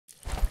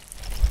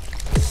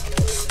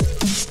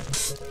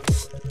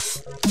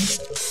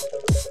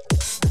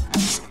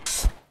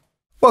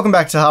Welcome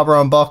back to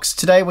Hardware Unboxed.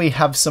 Today we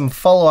have some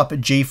follow-up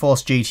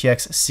GeForce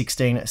GTX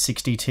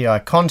 1660 Ti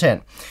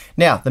content.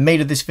 Now, the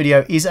meat of this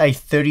video is a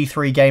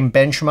 33 game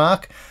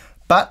benchmark,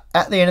 but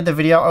at the end of the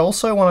video I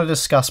also want to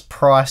discuss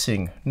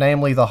pricing,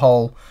 namely the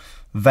whole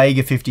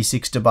Vega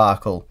 56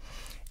 debacle.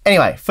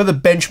 Anyway, for the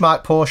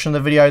benchmark portion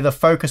of the video, the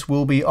focus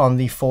will be on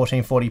the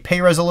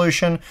 1440p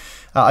resolution.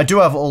 I do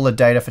have all the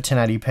data for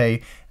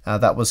 1080p.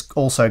 That was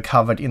also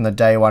covered in the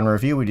day one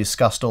review. We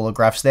discussed all the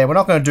graphs there. We're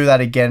not going to do that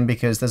again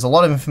because there's a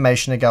lot of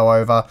information to go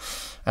over,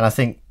 and I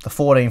think the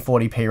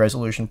 1440p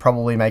resolution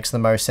probably makes the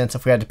most sense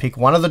if we had to pick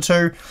one of the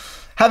two.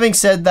 Having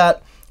said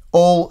that,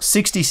 all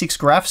 66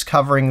 graphs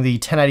covering the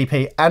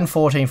 1080p and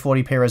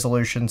 1440p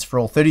resolutions for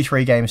all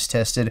 33 games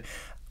tested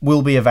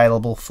will be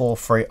available for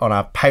free on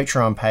our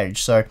Patreon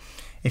page. So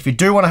if you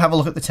do want to have a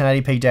look at the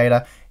 1080p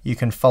data, you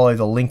can follow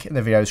the link in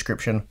the video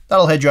description.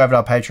 That'll head you over to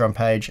our Patreon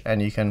page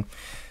and you can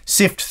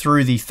sift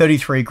through the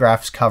 33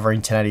 graphs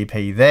covering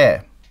 1080p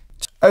there.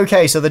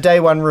 Okay, so the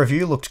day one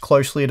review looked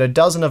closely at a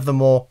dozen of the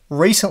more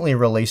recently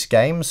released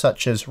games,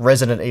 such as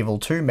Resident Evil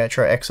 2,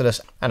 Metro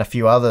Exodus, and a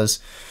few others.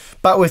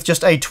 But with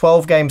just a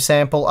 12 game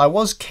sample, I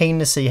was keen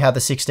to see how the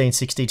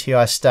 1660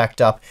 Ti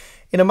stacked up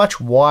in a much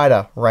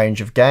wider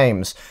range of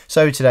games.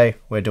 So today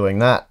we're doing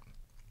that.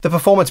 The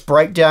performance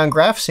breakdown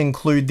graphs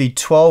include the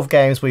 12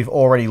 games we've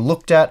already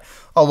looked at,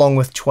 along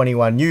with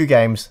 21 new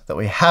games that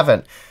we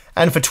haven't.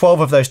 And for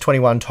 12 of those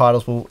 21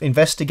 titles, we'll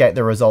investigate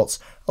the results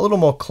a little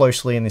more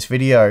closely in this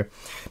video.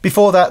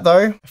 Before that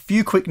though, a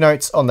few quick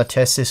notes on the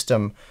test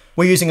system.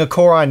 We're using a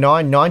Core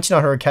i9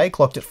 9900K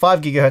clocked at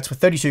 5 GHz with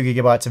 32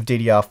 GB of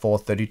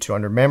DDR4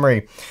 3200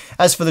 memory.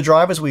 As for the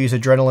drivers, we use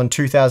Adrenalin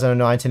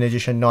 2019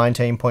 edition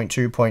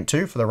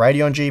 19.2.2 for the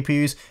Radeon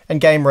GPUs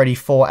and Game Ready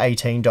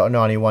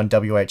 418.91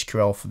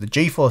 WHQL for the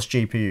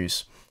GeForce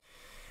GPUs.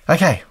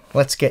 Okay,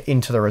 let's get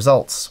into the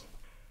results.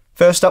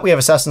 First up, we have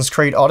Assassin's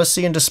Creed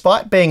Odyssey, and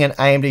despite being an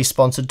AMD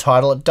sponsored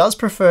title, it does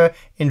prefer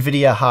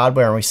Nvidia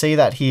hardware, and we see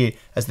that here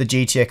as the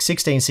GTX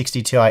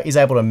 1660 Ti is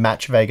able to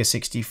match Vega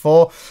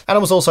 64, and it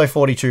was also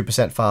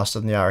 42% faster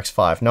than the RX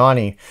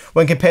 590.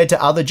 When compared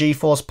to other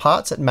GeForce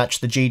parts, it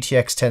matched the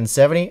GTX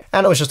 1070,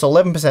 and it was just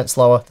 11%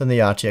 slower than the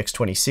RTX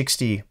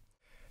 2060.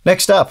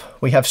 Next up,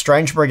 we have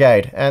Strange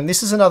Brigade, and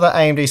this is another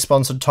AMD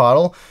sponsored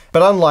title,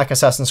 but unlike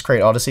Assassin's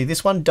Creed Odyssey,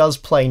 this one does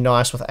play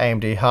nice with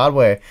AMD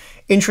hardware.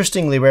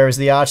 Interestingly, whereas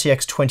the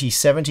RTX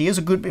 2070 is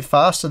a good bit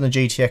faster than the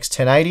GTX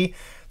 1080,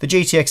 the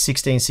GTX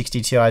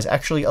 1660 Ti is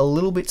actually a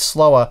little bit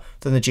slower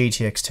than the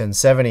GTX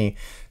 1070.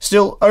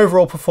 Still,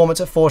 overall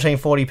performance at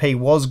 1440p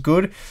was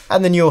good,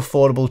 and the new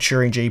affordable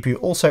Turing GPU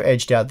also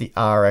edged out the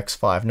RX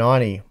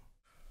 590.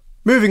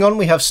 Moving on,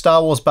 we have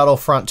Star Wars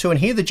Battlefront 2, and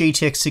here the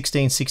GTX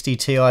 1660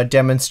 Ti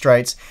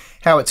demonstrates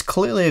how it's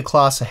clearly a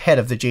class ahead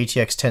of the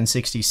GTX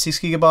 1060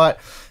 6GB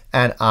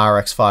and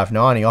RX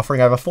 590, offering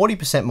over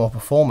 40% more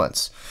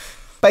performance.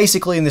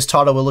 Basically, in this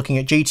title, we're looking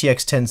at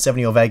GTX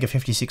 1070 or Vega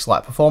 56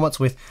 light performance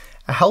with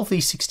a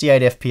healthy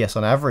 68 FPS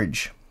on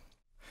average.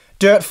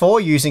 Dirt 4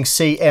 using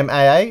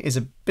CMAA is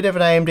a bit of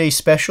an AMD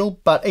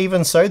special, but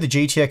even so, the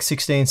GTX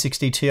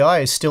 1660 Ti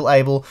is still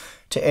able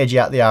to edge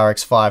out the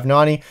RX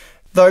 590,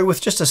 though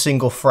with just a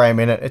single frame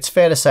in it, it's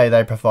fair to say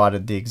they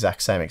provided the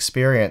exact same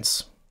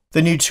experience.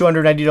 The new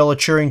 $280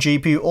 Turing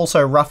GPU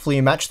also roughly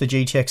matched the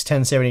GTX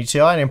 1070 Ti,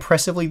 and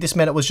impressively this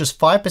meant it was just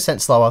 5%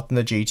 slower than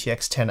the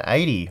GTX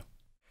 1080.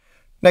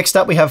 Next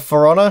up we have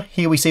For Honor.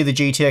 Here we see the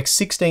GTX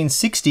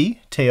 1660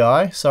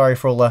 Ti, sorry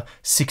for all the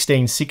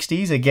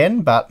 1660s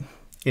again, but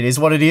it is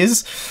what it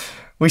is.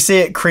 We see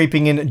it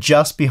creeping in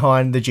just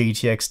behind the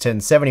GTX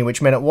 1070,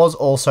 which meant it was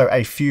also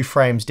a few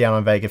frames down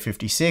on Vega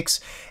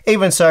 56.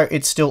 Even so,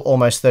 it's still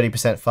almost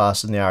 30%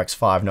 faster than the RX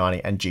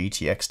 590 and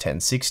GTX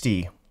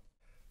 1060.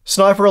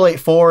 Sniper Elite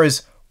 4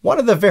 is one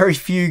of the very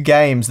few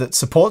games that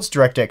supports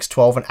DirectX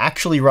 12 and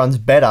actually runs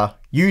better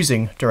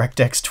using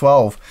DirectX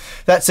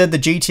 12. That said, the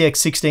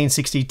GTX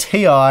 1660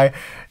 Ti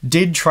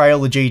did trail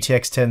the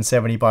GTX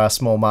 1070 by a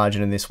small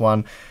margin in this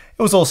one.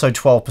 It was also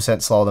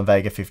 12% slower than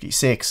Vega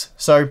 56,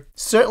 so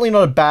certainly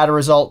not a bad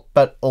result,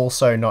 but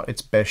also not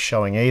its best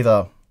showing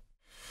either.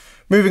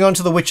 Moving on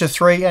to The Witcher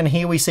 3, and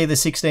here we see the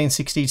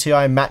 1660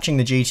 Ti matching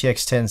the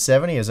GTX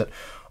 1070 as it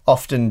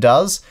often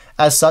does.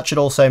 As such, it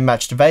also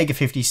matched Vega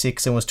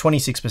 56 and was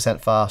 26%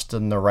 faster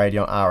than the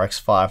Radeon RX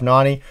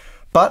 590.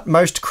 But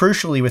most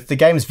crucially, with the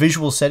game's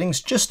visual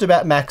settings just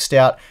about maxed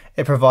out,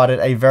 it provided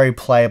a very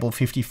playable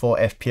 54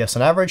 FPS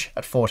on average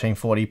at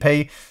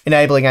 1440p,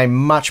 enabling a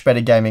much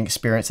better gaming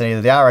experience than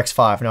either the RX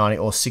 590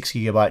 or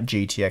 6GB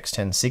GTX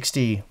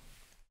 1060.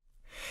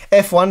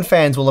 F1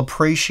 fans will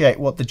appreciate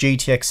what the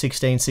GTX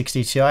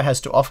 1660 Ti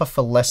has to offer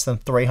for less than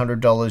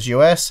 $300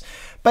 US.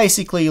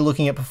 Basically, you're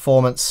looking at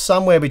performance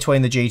somewhere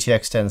between the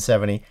GTX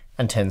 1070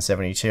 and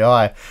 1070 Ti.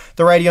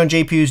 The Radeon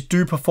GPUs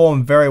do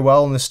perform very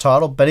well in this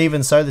title, but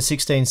even so, the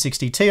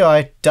 1660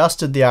 Ti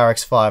dusted the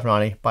RX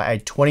 590 by a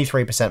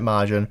 23%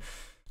 margin,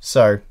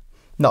 so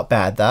not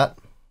bad that.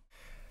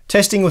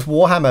 Testing with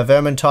Warhammer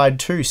Vermintide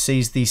 2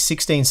 sees the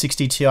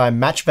 1660 Ti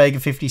match Vega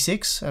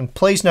 56, and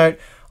please note,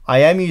 I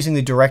am using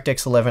the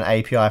DirectX 11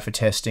 API for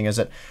testing as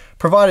it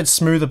provided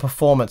smoother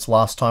performance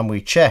last time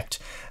we checked.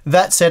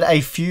 That said,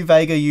 a few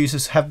Vega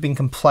users have been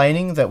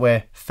complaining that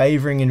we're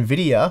favoring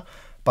Nvidia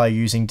by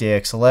using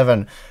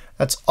DX11.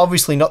 That's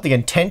obviously not the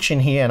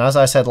intention here, and as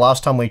I said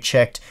last time we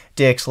checked,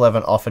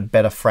 DX11 offered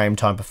better frame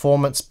time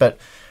performance, but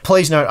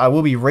please note I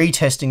will be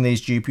retesting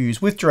these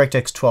GPUs with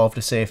DirectX 12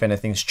 to see if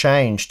anything's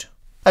changed.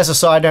 As a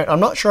side note, I'm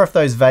not sure if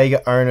those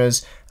Vega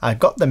owners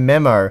got the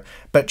memo,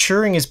 but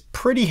Turing is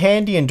pretty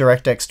handy in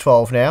DirectX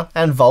 12 now,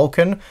 and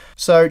Vulkan,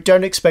 so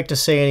don't expect to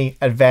see any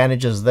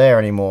advantages there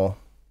anymore.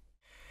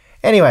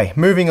 Anyway,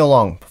 moving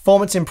along,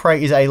 performance in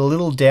Prey is a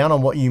little down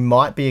on what you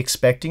might be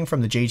expecting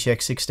from the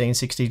GTX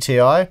 1660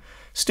 Ti.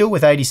 Still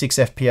with 86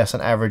 FPS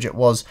on average, it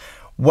was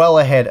well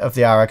ahead of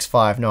the RX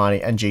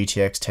 590 and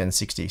GTX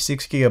 1060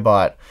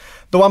 6GB.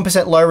 The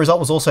 1% low result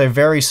was also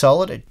very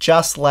solid. It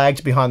just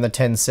lagged behind the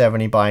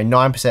 1070 by a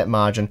 9%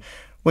 margin,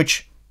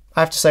 which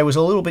I have to say was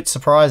a little bit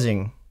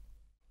surprising.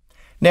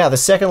 Now, the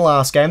second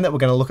last game that we're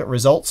going to look at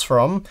results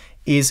from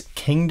is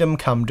Kingdom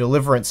Come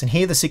Deliverance, and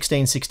here the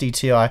 1660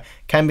 Ti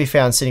can be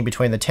found sitting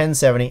between the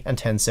 1070 and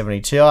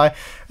 1070 Ti, and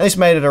this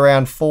made it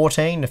around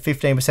 14 to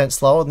 15%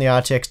 slower than the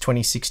RTX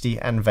 2060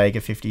 and Vega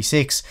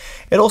 56.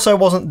 It also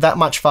wasn't that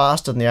much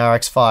faster than the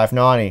RX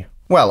 590.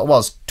 Well, it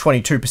was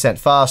 22%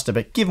 faster,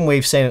 but given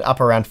we've seen it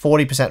up around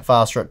 40%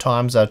 faster at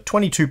times, a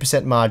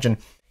 22% margin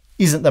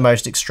isn't the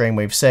most extreme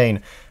we've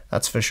seen,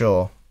 that's for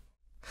sure.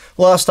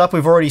 Last up,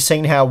 we've already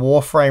seen how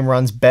Warframe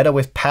runs better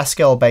with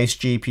Pascal-based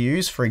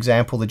GPUs. For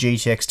example, the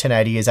GTX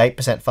 1080 is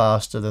 8%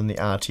 faster than the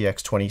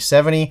RTX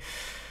 2070.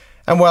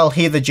 And while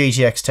here the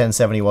GTX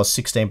 1070 was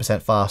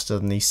 16% faster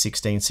than the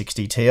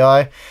 1660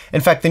 Ti.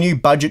 In fact, the new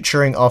budget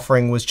Turing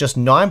offering was just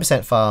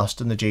 9%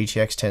 faster than the GTX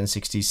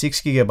 1060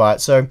 6GB,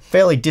 so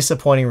fairly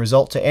disappointing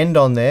result to end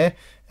on there,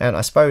 and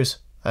I suppose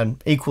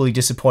an equally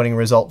disappointing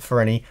result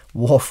for any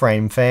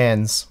Warframe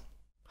fans.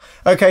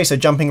 Okay, so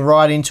jumping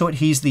right into it,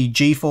 here's the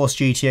GeForce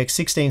GTX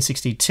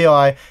 1660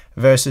 Ti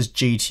versus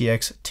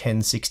GTX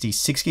 1060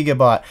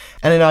 6GB.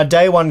 And in our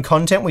day one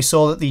content, we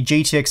saw that the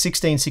GTX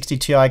 1660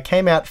 Ti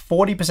came out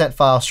 40%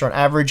 faster on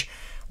average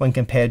when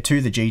compared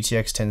to the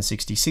GTX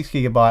 1060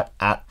 6GB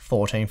at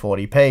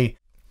 1440p.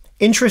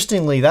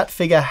 Interestingly, that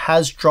figure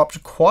has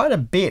dropped quite a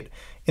bit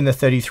in the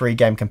 33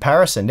 game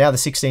comparison. Now the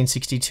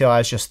 1660 Ti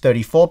is just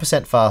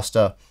 34%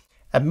 faster.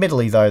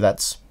 Admittedly though,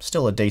 that's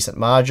still a decent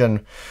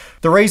margin.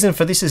 The reason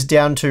for this is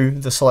down to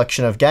the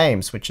selection of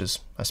games, which is,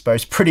 I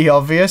suppose, pretty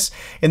obvious.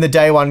 In the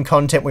day one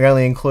content, we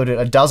only included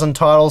a dozen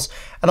titles,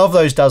 and of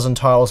those dozen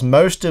titles,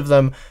 most of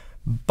them,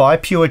 by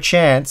pure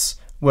chance,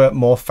 were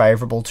more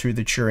favourable to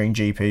the Turing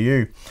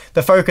GPU.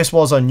 The focus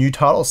was on new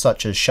titles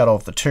such as Shadow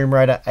of the Tomb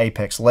Raider,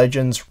 Apex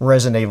Legends,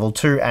 Resident Evil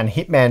 2, and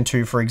Hitman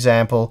 2, for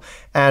example,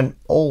 and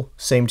all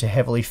seemed to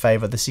heavily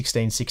favour the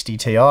 1660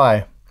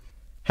 Ti.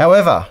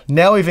 However,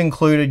 now we've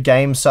included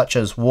games such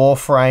as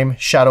Warframe,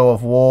 Shadow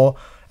of War,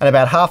 and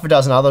about half a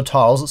dozen other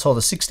titles that saw the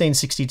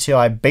 1660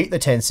 Ti beat the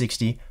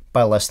 1060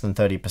 by less than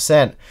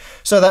 30%.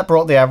 So that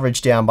brought the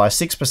average down by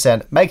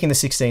 6%, making the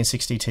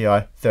 1660 Ti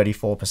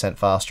 34%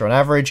 faster on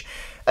average.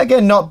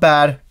 Again, not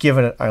bad,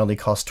 given it only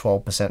cost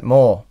 12%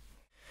 more.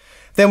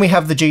 Then we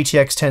have the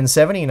GTX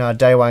 1070 in our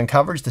day one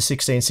coverage. The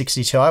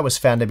 1660 Ti was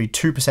found to be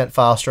 2%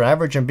 faster on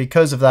average, and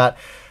because of that,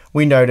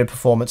 we noted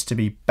performance to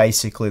be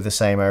basically the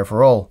same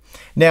overall.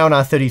 Now in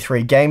our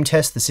 33 game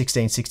test, the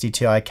 1660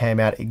 Ti came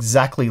out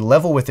exactly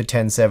level with the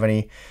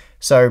 1070,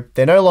 so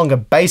they're no longer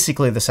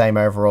basically the same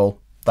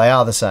overall, they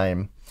are the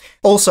same.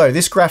 Also,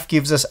 this graph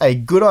gives us a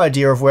good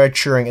idea of where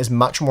Turing is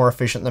much more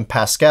efficient than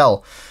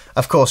Pascal.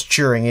 Of course,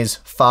 Turing is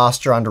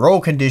faster under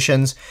all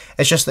conditions,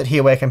 it's just that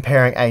here we're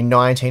comparing a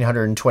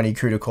 1920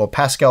 CUDA core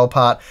Pascal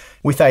part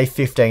with a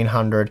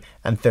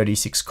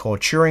 1536 core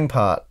Turing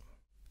part.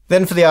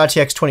 Then for the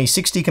RTX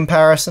 2060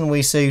 comparison,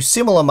 we see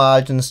similar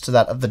margins to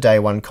that of the day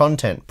one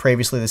content.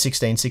 Previously the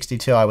 1660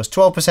 Ti was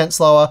 12%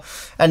 slower,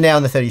 and now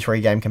in the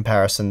 33 game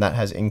comparison that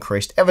has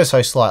increased ever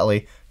so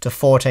slightly to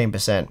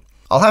 14%.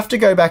 I'll have to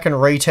go back and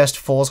retest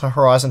Forza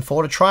Horizon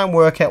 4 to try and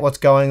work out what's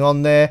going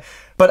on there,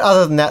 but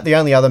other than that, the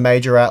only other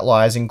major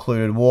outliers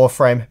included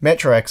Warframe,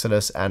 Metro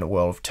Exodus, and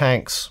World of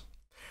Tanks.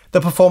 The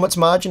performance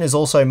margin is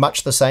also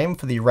much the same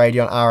for the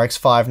Radeon RX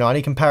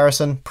 590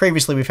 comparison.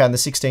 Previously we found the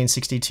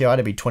 1660 Ti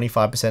to be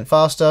 25%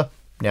 faster,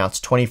 now it's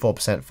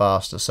 24%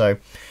 faster, so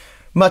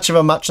much of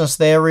a muchness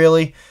there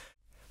really.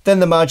 Then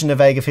the margin of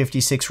Vega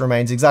 56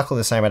 remains exactly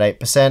the same at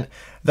 8%,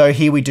 though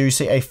here we do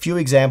see a few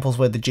examples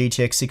where the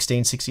GTX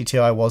 1660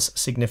 Ti was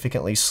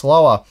significantly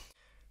slower.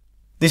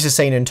 This is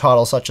seen in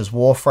titles such as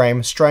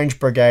Warframe, Strange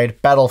Brigade,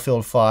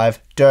 Battlefield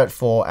 5, Dirt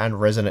 4, and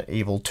Resident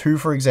Evil 2,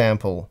 for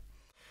example.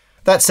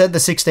 That said, the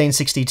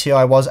 1660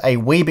 Ti was a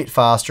wee bit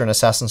faster in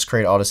Assassin's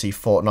Creed Odyssey,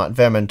 Fortnite,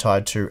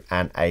 Vermintide 2,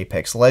 and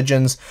Apex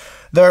Legends,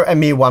 though a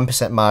mere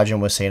 1% margin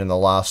was seen in the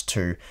last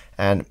two,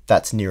 and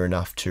that's near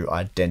enough to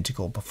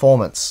identical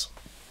performance.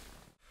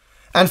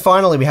 And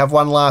finally, we have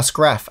one last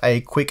graph,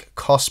 a quick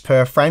cost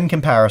per frame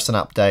comparison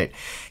update.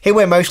 Here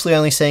we're mostly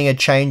only seeing a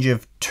change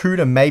of 2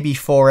 to maybe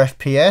 4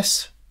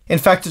 FPS, In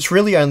fact, it's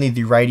really only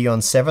the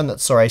Radeon VII that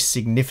saw a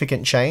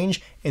significant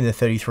change in the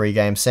 33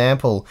 game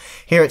sample.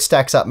 Here it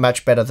stacks up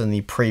much better than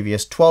the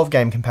previous 12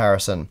 game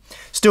comparison.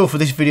 Still, for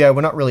this video,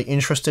 we're not really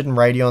interested in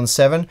Radeon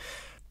VII.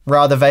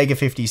 Rather, Vega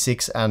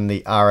 56 and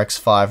the RX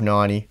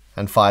 590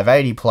 and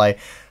 580 play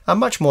are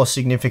much more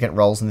significant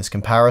roles in this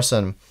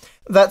comparison.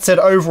 That said,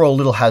 overall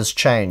little has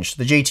changed.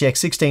 The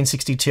GTX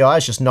 1660 Ti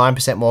is just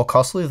 9% more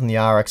costly than the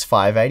RX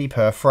 580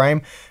 per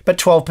frame, but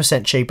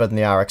 12% cheaper than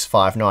the RX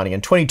 590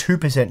 and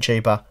 22%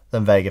 cheaper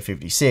than Vega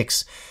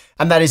 56.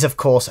 And that is, of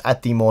course,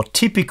 at the more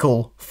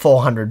typical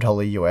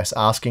 $400 US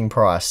asking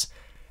price.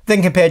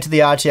 Then compared to the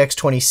RTX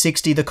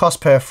 2060, the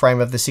cost per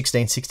frame of the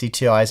 1660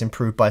 Ti is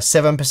improved by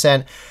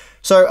 7%,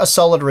 so a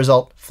solid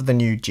result for the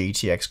new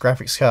GTX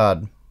graphics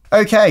card.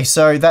 Okay,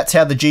 so that's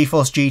how the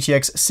GeForce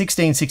GTX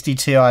 1660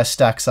 Ti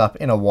stacks up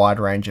in a wide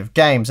range of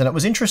games, and it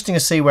was interesting to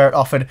see where it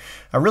offered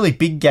a really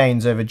big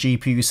gains over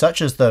GPUs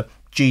such as the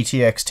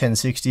GTX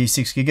 1060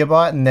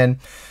 6GB, and then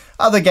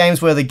other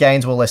games where the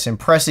gains were less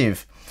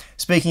impressive.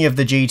 Speaking of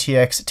the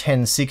GTX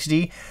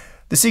 1060,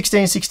 the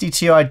 1660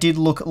 Ti did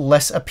look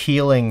less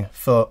appealing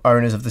for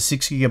owners of the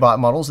 6GB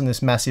models in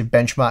this massive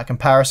benchmark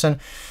comparison,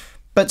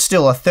 but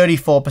still a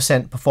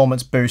 34%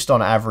 performance boost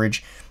on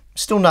average.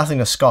 Still nothing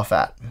to scoff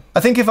at. I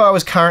think if I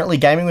was currently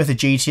gaming with a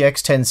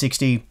GTX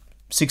 1060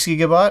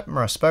 6GB, or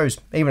I suppose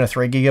even a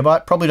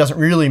 3GB, probably doesn't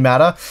really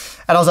matter,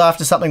 and I was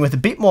after something with a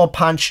bit more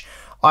punch,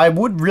 I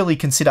would really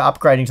consider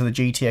upgrading to the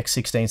GTX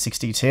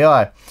 1660 Ti.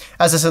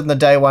 As I said in the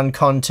day one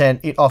content,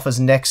 it offers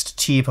next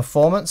tier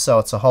performance, so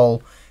it's a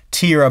whole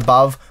tier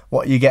above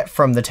what you get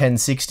from the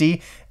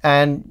 1060,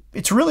 and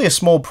it's really a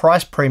small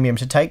price premium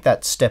to take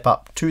that step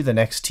up to the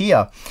next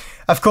tier.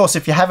 Of course,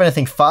 if you have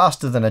anything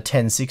faster than a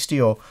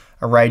 1060 or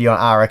a Radeon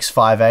RX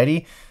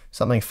 580,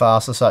 something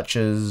faster such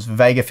as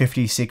Vega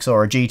 56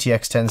 or a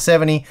GTX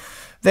 1070,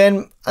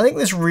 then I think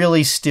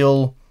there's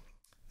still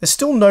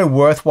no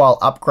worthwhile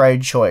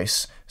upgrade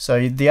choice.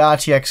 So the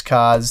RTX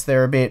cards,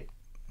 they're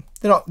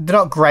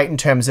not great in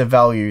terms of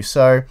value.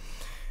 So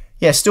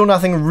yeah, still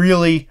nothing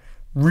really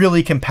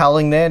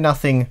compelling there.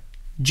 Nothing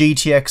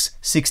GTX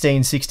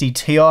 1660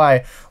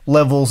 Ti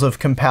levels of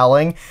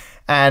compelling.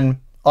 And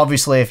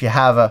obviously, if you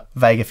have a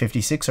Vega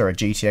 56 or a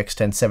GTX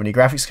 1070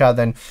 graphics card,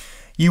 then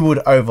you would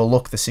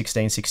overlook the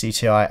 1660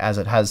 Ti as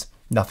it has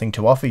nothing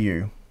to offer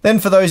you. Then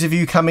for those of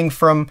you coming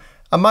from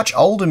a much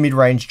older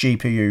mid-range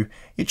GPU,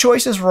 your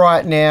choices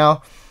right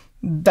now,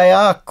 they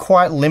are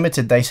quite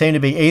limited. They seem to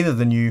be either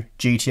the new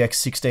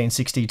GTX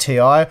 1660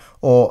 Ti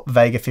or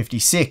Vega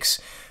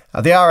 56.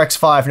 The RX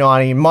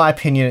 590, in my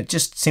opinion, it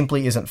just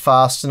simply isn't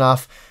fast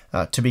enough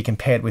to be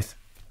compared with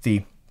the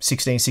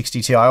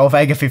 1660 Ti or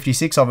Vega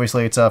 56.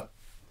 Obviously, it's a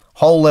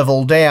whole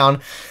level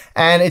down,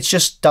 and it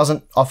just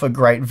doesn't offer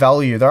great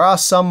value. There are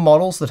some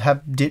models that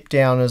have dipped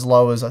down as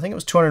low as, I think it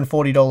was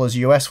 $240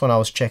 US when I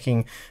was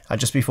checking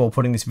just before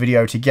putting this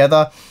video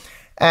together.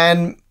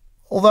 And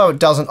although it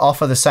doesn't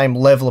offer the same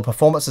level of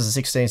performance as the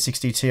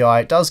 1660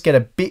 Ti, it does get a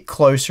bit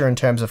closer in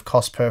terms of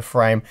cost per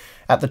frame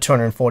at the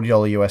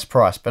 $240 US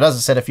price. But as I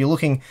said, if you're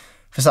looking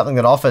for something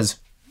that offers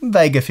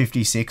Vega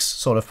 56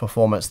 sort of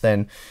performance,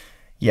 then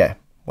yeah,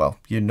 well,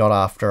 you're not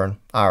after an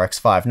RX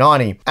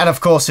 590. And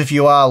of course, if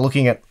you are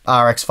looking at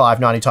RX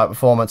 590 type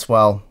performance,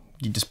 well,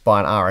 you just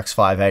buy an RX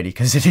 580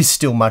 because it is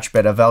still much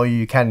better value.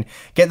 You can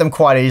get them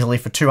quite easily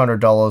for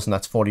 $200, and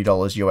that's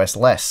 $40 US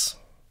less.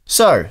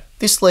 So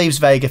this leaves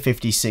Vega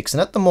 56, and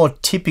at the more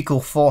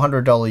typical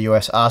 $400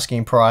 US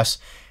asking price,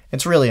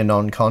 it's really a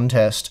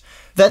non-contest.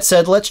 That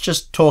said, let's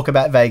just talk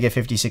about Vega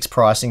 56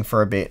 pricing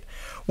for a bit.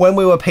 When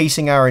we were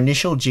piecing our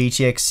initial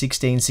GTX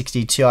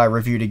 1660 Ti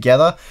review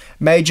together,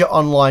 major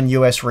online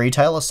US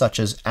retailers such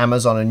as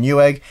Amazon and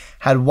Newegg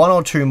had one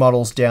or two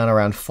models down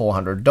around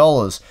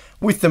 $400,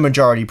 with the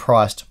majority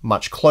priced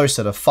much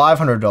closer to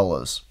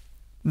 $500.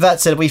 That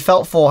said, we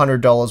felt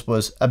 $400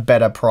 was a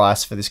better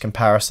price for this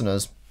comparison,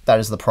 as that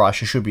is the price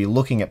you should be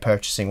looking at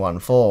purchasing one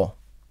for.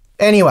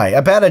 Anyway,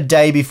 about a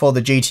day before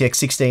the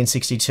GTX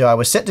 1660 Ti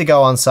was set to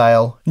go on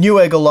sale,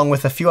 Newegg, along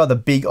with a few other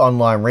big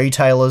online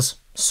retailers,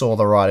 saw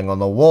the writing on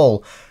the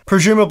wall.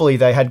 Presumably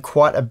they had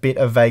quite a bit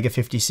of Vega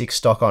 56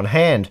 stock on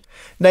hand,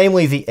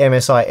 namely the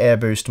MSI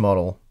AirBoost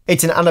model.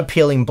 It's an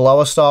unappealing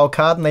blower style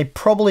card, and they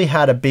probably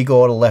had a big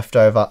order left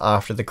over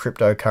after the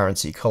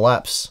cryptocurrency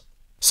collapse.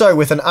 So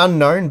with an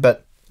unknown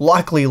but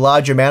likely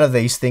large amount of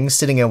these things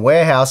sitting in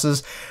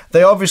warehouses,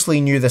 they obviously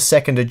knew the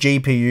second a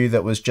GPU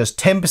that was just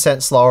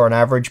 10% slower on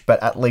average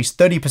but at least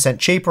 30%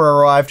 cheaper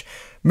arrived,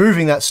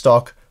 moving that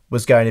stock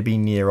was going to be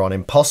near on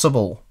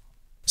impossible.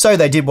 So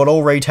they did what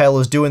all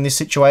retailers do in this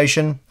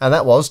situation, and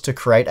that was to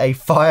create a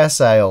fire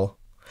sale.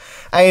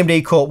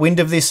 AMD caught wind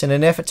of this in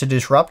an effort to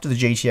disrupt the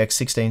GTX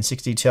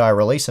 1660 Ti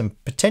release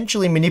and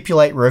potentially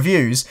manipulate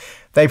reviews.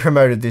 They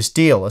promoted this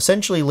deal,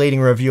 essentially leading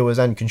reviewers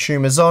and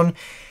consumers on,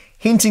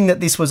 hinting that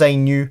this was a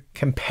new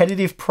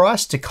competitive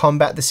price to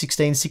combat the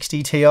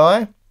 1660 Ti.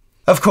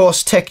 Of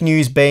course, tech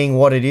news being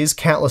what it is,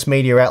 countless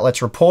media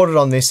outlets reported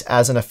on this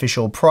as an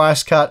official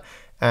price cut,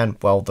 and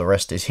well, the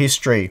rest is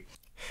history.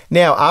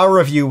 Now, our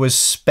review was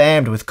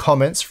spammed with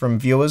comments from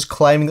viewers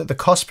claiming that the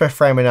cost per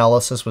frame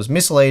analysis was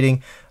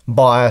misleading,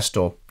 biased,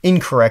 or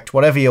incorrect,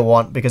 whatever you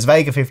want, because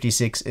Vega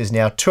 56 is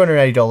now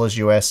 $280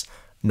 US,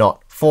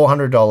 not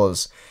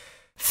 $400.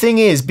 Thing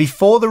is,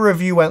 before the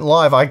review went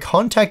live, I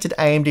contacted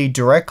AMD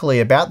directly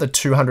about the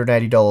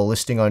 $280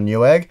 listing on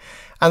Newegg,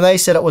 and they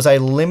said it was a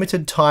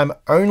limited time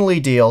only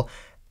deal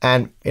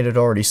and it had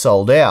already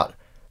sold out.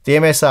 The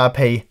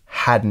MSRP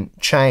hadn't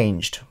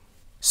changed.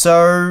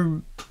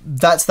 So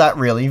that's that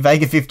really.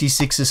 Vega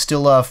 56 is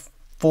still a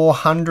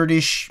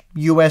 $400-ish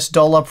US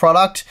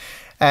product,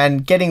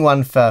 and getting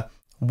one for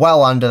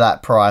well under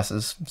that price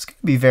it's going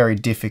to be very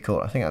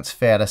difficult. I think that's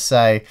fair to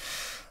say.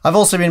 I've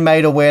also been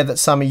made aware that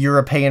some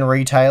European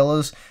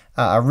retailers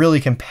are really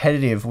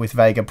competitive with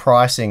Vega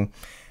pricing.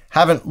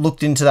 Haven't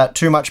looked into that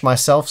too much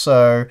myself,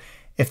 so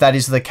if that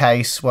is the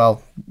case,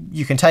 well,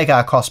 you can take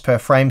our cost per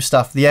frame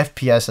stuff, the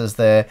FPS is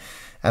there,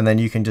 and then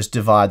you can just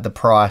divide the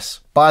price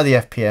by the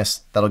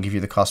FPS. That'll give you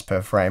the cost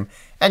per frame,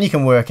 and you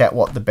can work out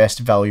what the best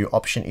value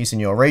option is in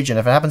your region.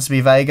 If it happens to be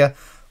Vega,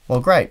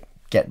 well, great,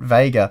 get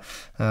Vega.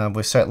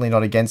 We're certainly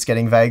not against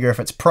getting Vega if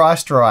it's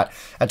priced right.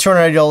 At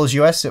 $280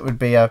 US, it would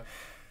be a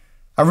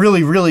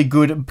really, really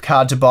good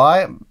card to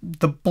buy.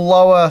 The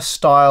blower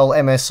style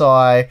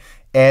MSI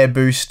Air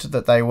Boost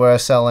that they were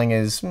selling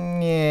is,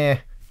 yeah,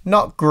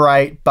 not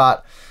great,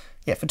 but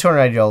yeah, for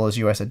 $280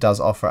 US, it does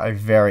offer a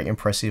very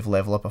impressive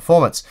level of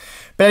performance.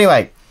 But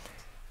anyway,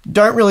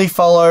 don't really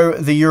follow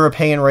the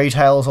European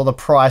retailers or the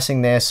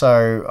pricing there,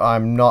 so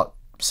I'm not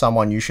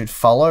someone you should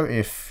follow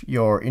if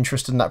you're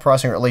interested in that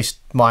pricing, or at least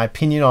my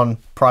opinion on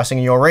pricing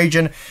in your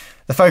region.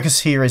 The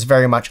focus here is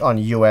very much on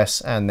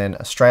US and then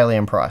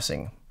Australian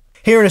pricing.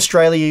 Here in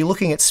Australia, you're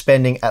looking at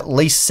spending at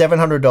least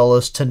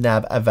 $700 to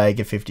nab a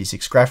Vega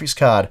 56 graphics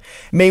card.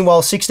 Meanwhile,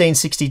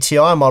 1660 Ti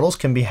models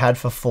can be had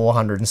for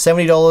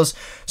 $470,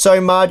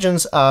 so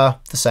margins are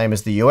the same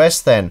as the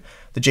US then.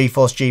 The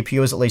GeForce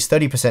GPU is at least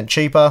 30%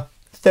 cheaper,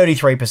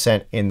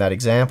 33% in that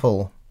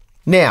example.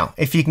 Now,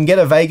 if you can get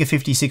a Vega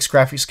 56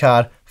 graphics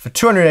card for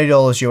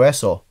 $280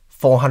 US or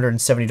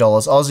 $470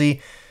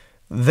 Aussie,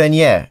 then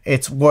yeah,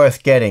 it's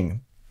worth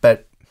getting,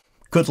 but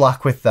good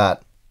luck with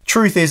that.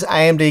 Truth is,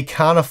 AMD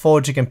can't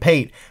afford to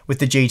compete with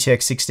the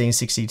GTX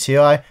 1660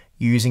 Ti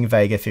using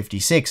Vega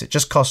 56. It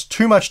just costs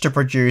too much to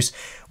produce,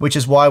 which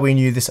is why we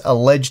knew this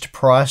alleged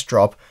price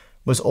drop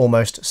was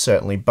almost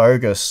certainly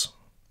bogus.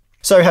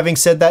 So having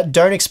said that,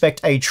 don't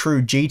expect a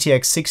true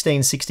GTX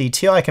 1660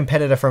 Ti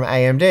competitor from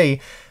AMD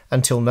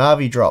until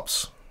Navi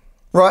drops.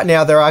 Right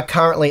now, there are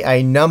currently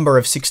a number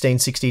of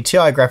 1660 Ti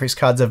graphics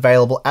cards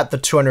available at the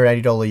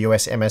 $280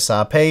 US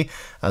MSRP.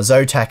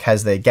 Zotac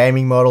has their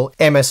gaming model,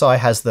 MSI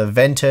has the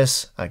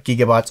Ventus,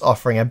 Gigabyte's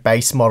offering a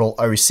base model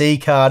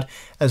OC card,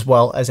 as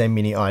well as a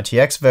mini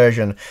RTX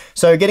version.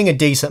 So getting a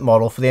decent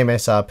model for the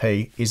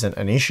MSRP isn't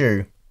an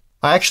issue.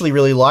 I actually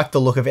really like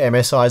the look of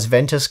MSI's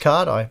Ventus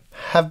card. I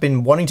have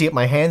been wanting to get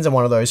my hands on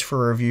one of those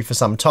for a review for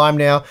some time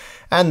now,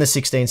 and the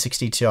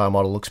 1660 Ti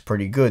model looks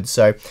pretty good.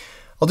 So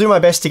I'll do my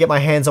best to get my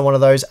hands on one of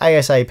those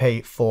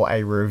ASAP for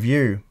a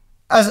review.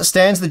 As it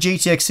stands, the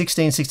GTX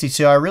 1660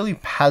 Ti really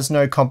has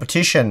no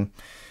competition.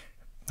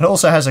 It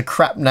also has a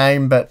crap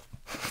name, but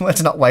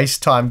let's not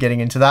waste time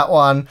getting into that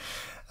one.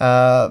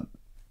 Yeah,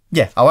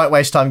 I won't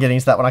waste time getting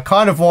into that one. I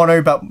kind of want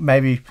to, but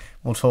maybe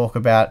we'll talk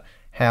about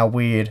how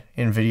weird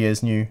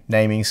Nvidia's new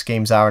naming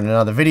schemes are in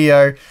another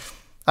video.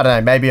 I don't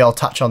know, maybe I'll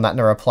touch on that in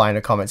a reply in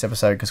a comments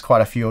episode, because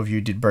quite a few of you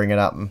did bring it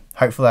up, and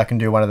hopefully I can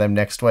do one of them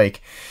next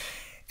week.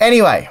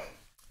 Anyway,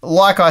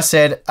 like I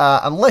said,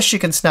 unless you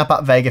can snap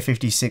up Vega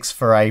 56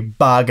 for a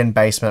bargain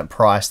basement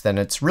price, then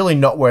it's really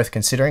not worth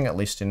considering, at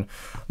least in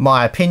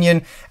my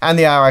opinion. And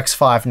the RX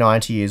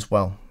 590 is,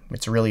 well,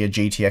 it's really a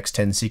GTX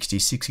 1060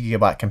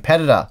 6GB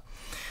competitor.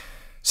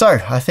 So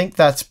I think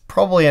that's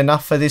probably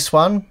enough for this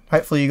one.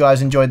 Hopefully you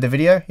guys enjoyed the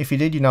video. If you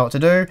did, you know what to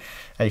do.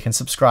 You can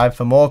subscribe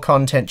for more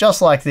content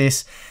just like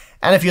this.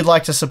 And if you'd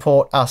like to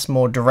support us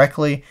more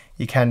directly,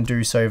 you can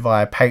do so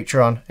via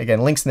Patreon.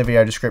 Again, links in the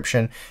video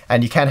description,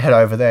 and you can head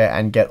over there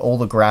and get all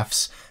the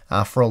graphs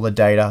for all the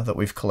data that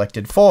we've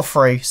collected for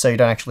free, so you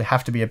don't actually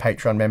have to be a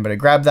Patreon member to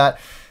grab that.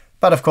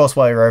 But of course,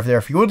 while you're over there,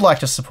 if you would like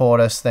to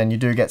support us, then you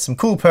do get some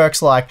cool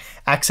perks like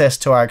access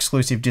to our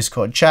exclusive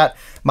Discord chat,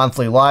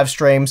 monthly live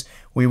streams.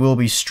 We will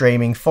be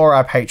streaming for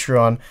our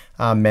Patreon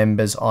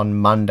members on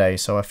Monday,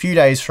 so a few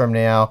days from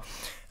now.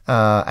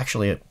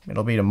 Actually,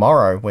 it'll be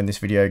tomorrow when this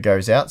video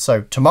goes out.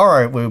 So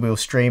tomorrow we will be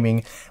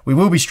streaming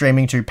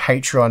to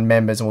Patreon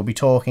members, and we'll be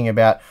talking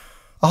about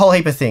a whole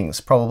heap of things.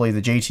 Probably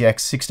the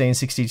GTX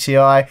 1660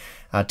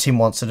 Ti. Tim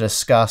wants to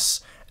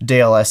discuss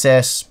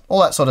DLSS,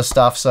 all that sort of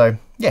stuff. So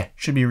yeah,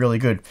 should be really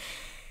good.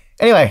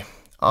 Anyway,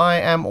 I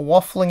am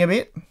waffling a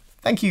bit.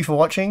 Thank you for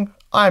watching.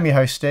 I am your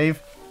host,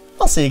 Steve.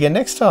 I'll see you again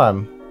next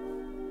time.